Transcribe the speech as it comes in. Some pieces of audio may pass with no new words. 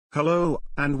Hello,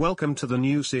 and welcome to the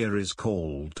new series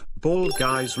called Bald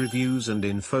Guys Reviews and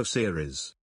Info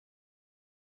Series.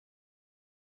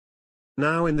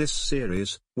 Now in this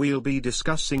series, we'll be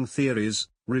discussing theories,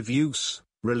 reviews,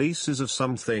 releases of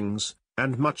some things,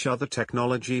 and much other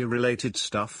technology-related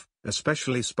stuff,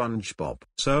 especially SpongeBob.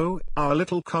 So, our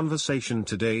little conversation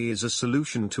today is a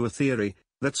solution to a theory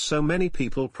that so many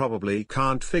people probably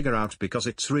can't figure out because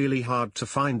it's really hard to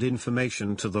find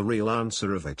information to the real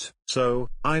answer of it. So,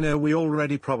 I know we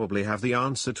already probably have the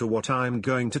answer to what I'm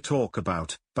going to talk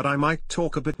about, but I might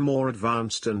talk a bit more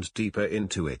advanced and deeper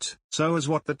into it. So as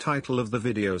what the title of the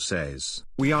video says,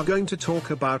 we are going to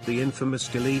talk about the infamous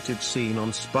deleted scene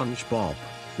on SpongeBob,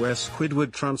 where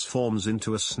Squidward transforms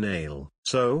into a snail.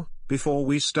 So, before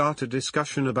we start a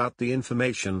discussion about the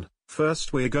information,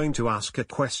 first we're going to ask a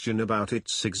question about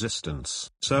its existence.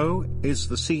 So, is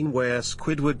the scene where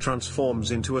Squidward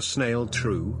transforms into a snail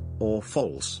true, or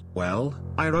false? Well,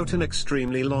 I wrote an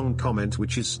extremely long comment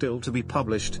which is still to be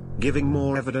published, giving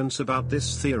more evidence about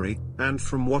this theory, and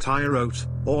from what I wrote,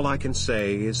 all I can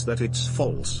say is that it's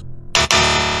false.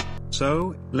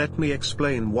 So, let me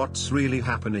explain what's really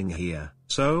happening here.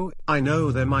 So, I know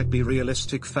there might be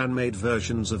realistic fan-made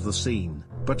versions of the scene,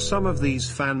 but some of these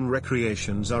fan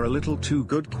recreations are a little too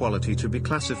good quality to be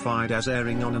classified as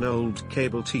airing on an old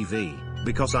cable TV,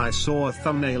 because I saw a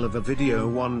thumbnail of a video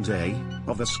one day,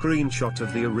 of a screenshot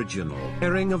of the original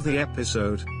airing of the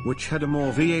episode, which had a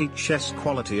more VHS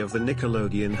quality of the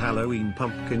Nickelodeon Halloween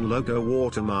pumpkin logo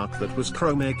watermark that was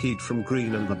chroma keyed from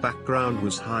green, and the background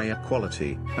was higher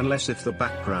quality, unless if the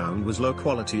background was low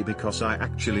quality because I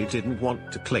actually didn't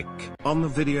want to click on the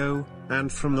video,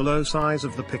 and from the low size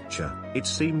of the picture, it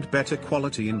seemed better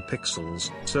quality in pixels,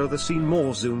 so the scene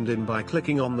more zoomed in by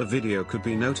clicking on the video could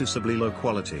be noticeably low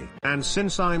quality. And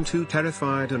since I'm too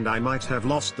terrified and I might have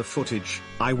lost the footage,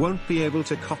 I won't be able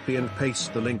to copy and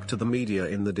paste the link to the media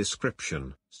in the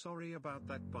description. Sorry about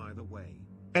that, by the way.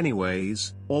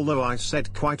 Anyways, although I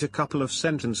said quite a couple of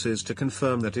sentences to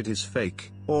confirm that it is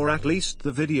fake, or at least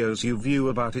the videos you view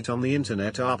about it on the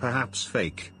internet are perhaps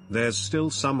fake, there's still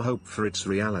some hope for its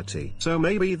reality. So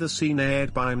maybe the scene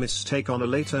aired by mistake on a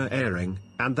later airing,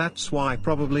 and that's why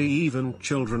probably even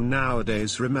children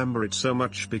nowadays remember it so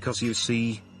much, because you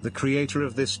see, the creator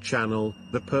of this channel,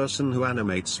 the person who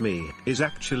animates me, is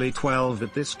actually 12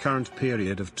 at this current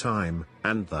period of time,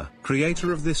 and the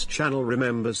creator of this channel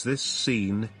remembers this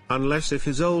scene, unless if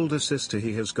his older sister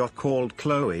he has got called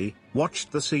Chloe,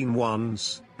 watched the scene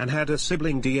once, and had a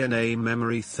sibling DNA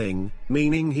memory thing,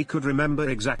 meaning he could remember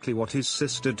exactly what his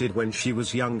sister did when she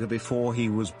was younger before he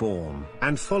was born.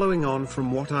 And following on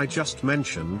from what I just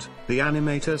mentioned, the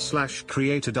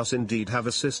animator/creator does indeed have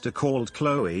a sister called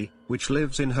Chloe, which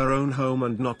lives in her own home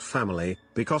and not family,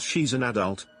 because she's an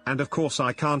adult, and of course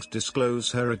I can't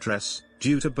disclose her address,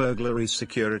 due to burglary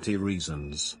security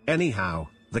reasons. Anyhow,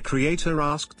 the creator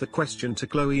asked the question to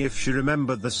Chloe if she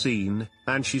remembered the scene,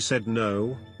 and she said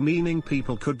no, meaning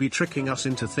people could be tricking us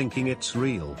into thinking it's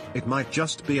real. It might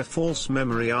just be a false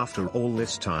memory after all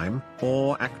this time,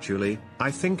 or actually,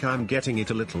 I think I'm getting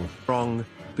it a little wrong,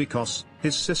 because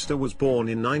his sister was born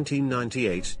in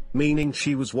 1998, meaning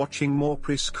she was watching more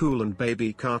preschool and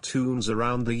baby cartoons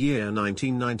around the year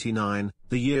 1999,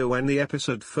 the year when the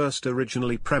episode first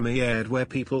originally premiered, where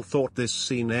people thought this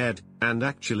scene aired, and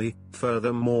actually,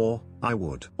 furthermore, I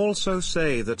would also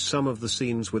say that some of the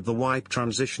scenes with the wipe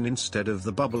transition instead of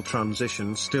the bubble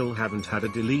transition still haven't had a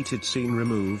deleted scene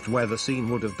removed where the scene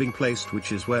would have been placed,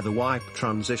 which is where the wipe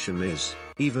transition is,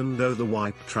 even though the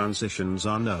wipe transitions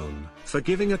are known for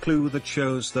giving a clue that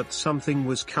shows that something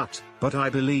was cut, but I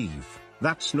believe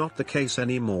that's not the case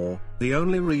anymore. The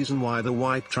only reason why the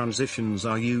wipe transitions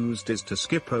are used is to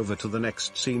skip over to the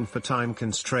next scene for time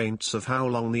constraints of how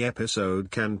long the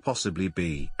episode can possibly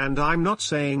be. And I'm not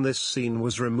saying this scene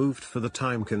was removed for the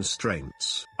time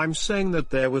constraints. I'm saying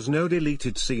that there was no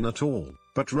deleted scene at all,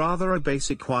 but rather a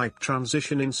basic wipe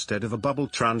transition instead of a bubble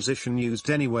transition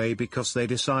used anyway, because they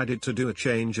decided to do a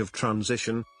change of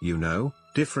transition, you know,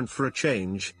 different for a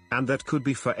change, and that could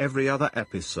be for every other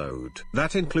episode.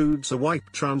 That includes a wipe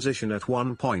transition at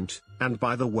one point, and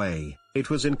by the way, it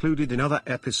was included in other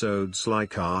episodes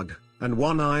like ARG, and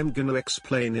one I'm gonna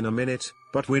explain in a minute,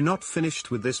 but we're not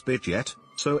finished with this bit yet,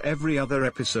 so every other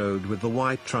episode with the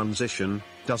wipe transition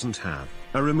doesn't have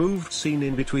a removed scene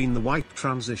in between the wipe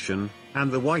transition, and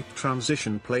the wipe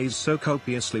transition plays so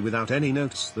copiously without any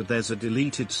notes that there's a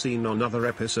deleted scene on other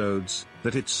episodes,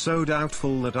 that it's so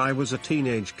doubtful that I Was a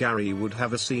Teenage Gary would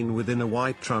have a scene within a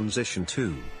wipe transition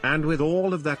too. And with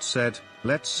all of that said,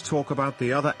 let's talk about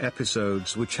the other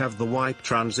episodes which have the wipe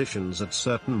transitions at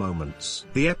certain moments.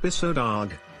 The episode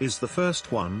ARG is the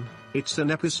first one. It's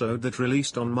an episode that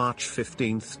released on March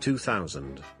 15,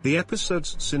 2000. The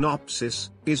episode's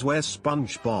synopsis is where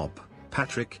SpongeBob,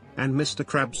 Patrick, and Mr.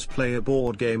 Krabs play a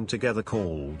board game together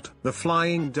called The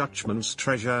Flying Dutchman's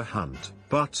Treasure Hunt.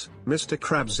 But, Mr.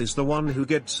 Krabs is the one who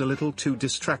gets a little too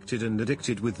distracted and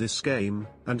addicted with this game,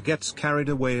 and gets carried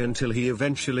away until he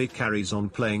eventually carries on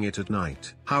playing it at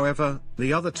night. However,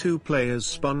 the other two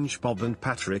players, SpongeBob and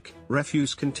Patrick,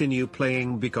 refuse continue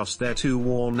playing because they're too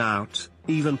worn out.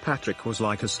 Even Patrick was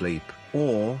like asleep,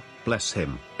 or, bless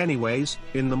him. Anyways,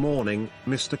 in the morning,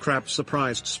 Mr. Krabs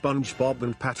surprised SpongeBob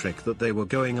and Patrick that they were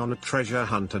going on a treasure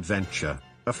hunt adventure.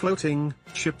 A floating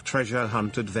ship treasure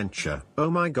hunt adventure. Oh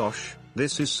my gosh,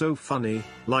 this is so funny,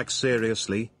 like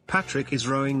seriously, Patrick is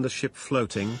rowing the ship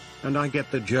floating, and I get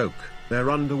the joke.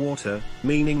 They're underwater,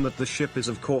 meaning that the ship is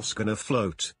of course gonna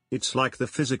float. It's like the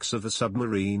physics of a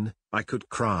submarine. I could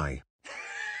cry.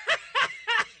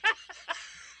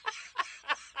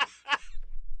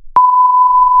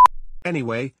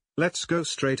 Anyway, let's go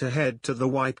straight ahead to the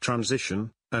wipe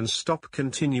transition, and stop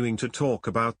continuing to talk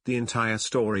about the entire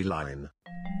storyline.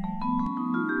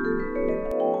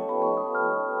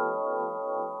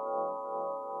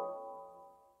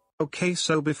 Okay,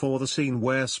 so before the scene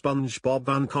where SpongeBob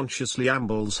unconsciously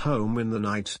ambles home in the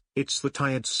night, it's the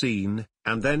tired scene,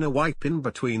 and then a wipe in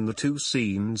between the two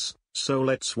scenes, so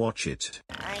let's watch it.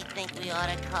 I think we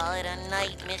ought to call it a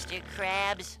night, Mr.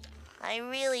 Krabs. I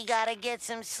really gotta get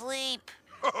some sleep.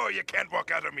 Oh, you can't walk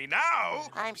out on me now.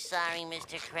 I'm sorry,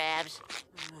 Mr. Krabs.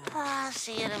 I'll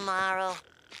see you tomorrow.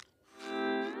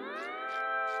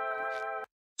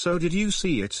 So did you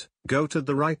see it? Go to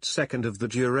the right second of the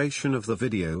duration of the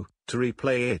video, to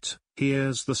replay it.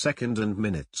 Here's the second and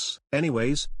minutes.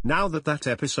 Anyways, now that that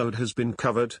episode has been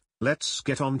covered, let's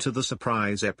get on to the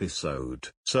surprise episode.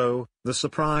 So, the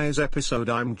surprise episode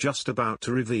I'm just about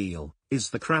to reveal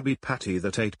is the Krabby Patty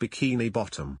that ate Bikini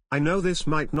Bottom. I know this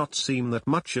might not seem that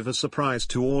much of a surprise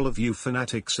to all of you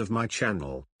fanatics of my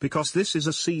channel, because this is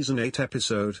a season 8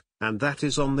 episode, and that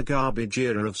is on the garbage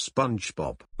era of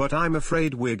SpongeBob. But I'm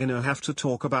afraid we're gonna have to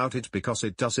talk about it because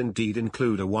it does indeed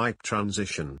include a wipe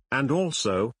transition. And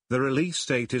also, the release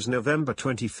date is November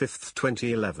 25th,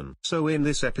 2011. So in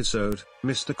this episode,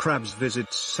 Mr. Krabs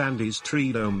visits Sandy's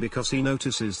tree dome because he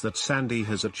notices that Sandy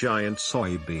has a giant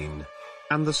soybean.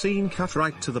 And the scene cut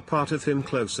right to the part of him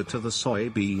closer to the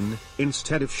soybean,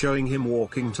 instead of showing him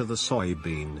walking to the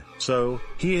soybean. So,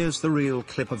 here's the real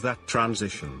clip of that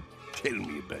transition. Tell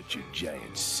me about your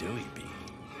giant soybean.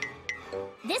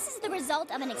 This is the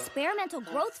result of an experimental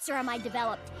growth serum I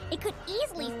developed. It could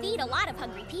easily feed a lot of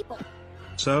hungry people.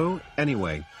 So,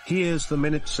 anyway, here's the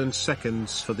minutes and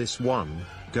seconds for this one.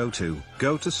 Go to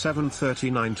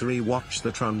 7:39 to rewatch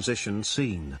the transition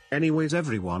scene. Anyways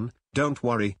everyone, don't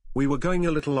worry, we were going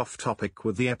a little off topic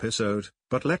with the episode,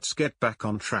 but let's get back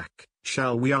on track,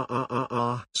 shall we?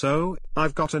 So,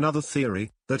 I've got another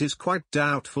theory, that is quite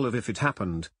doubtful of if it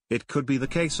happened. It could be the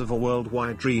case of a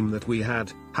worldwide dream that we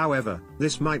had. However,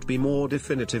 this might be more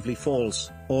definitively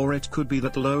false, or it could be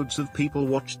that loads of people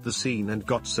watched the scene and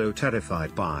got so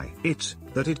terrified by it,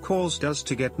 that it caused us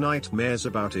to get nightmares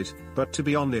about it, but to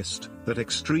be honest, that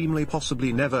extremely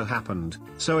possibly never happened,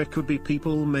 so it could be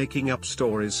people making up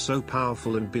stories so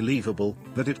powerful and believable,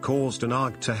 that it caused an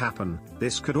ARG to happen.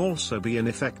 This could also be an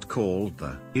effect called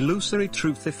the illusory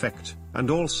truth effect, and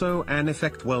also an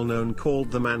effect well known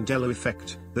called the Mandela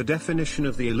effect. The definition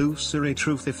of the illusory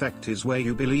truth effect is where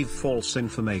you believe false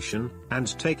information, and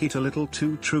take it a little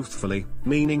too truthfully,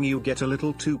 meaning you get a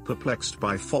little too perplexed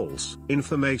by false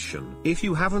information. If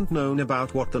you haven't known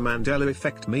about what the Mandela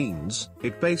effect means,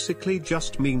 it basically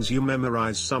just means you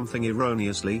memorize something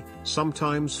erroneously,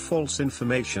 sometimes false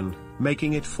information,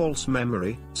 making it false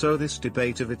memory. So this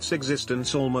debate of its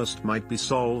existence almost might be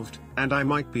solved, and I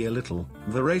might be a little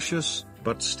voracious,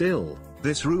 but still,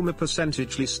 this rumor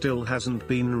percentagely still hasn't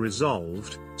been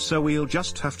resolved, so we'll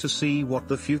just have to see what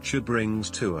the future brings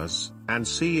to us, and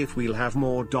see if we'll have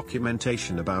more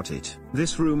documentation about it.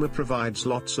 This rumor provides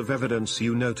lots of evidence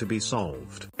to be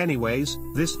solved. Anyways,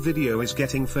 this video is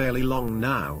getting fairly long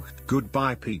now.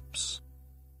 Goodbye peeps.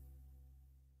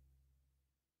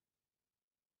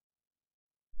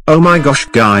 Oh my gosh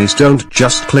guys, don't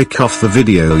just click off the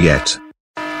video yet.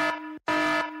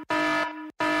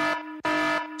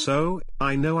 So,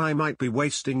 I know I might be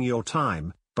wasting your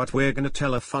time, but we're gonna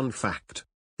tell a fun fact.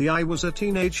 The I was a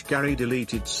teenage Gary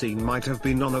deleted scene might have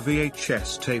been on a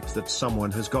VHS tape that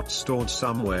someone has got stored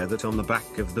somewhere, that on the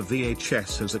back of the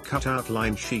VHS has a cut-out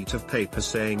line sheet of paper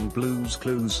saying Blue's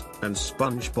Clues and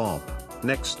SpongeBob.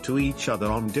 next to each other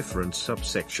on different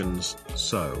subsections,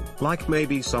 so, like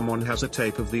maybe someone has a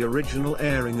tape of the original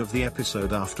airing of the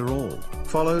episode after all,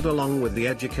 followed along with the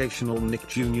educational Nick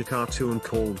Jr. cartoon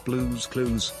called Blue's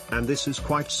Clues, and this is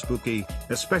quite spooky,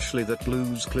 especially that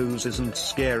Blue's Clues isn't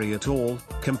scary at all,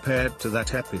 compared to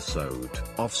that episode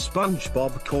of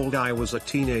SpongeBob called I Was a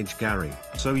Teenage Gary.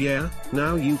 So yeah,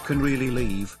 now you can really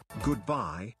leave,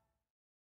 goodbye.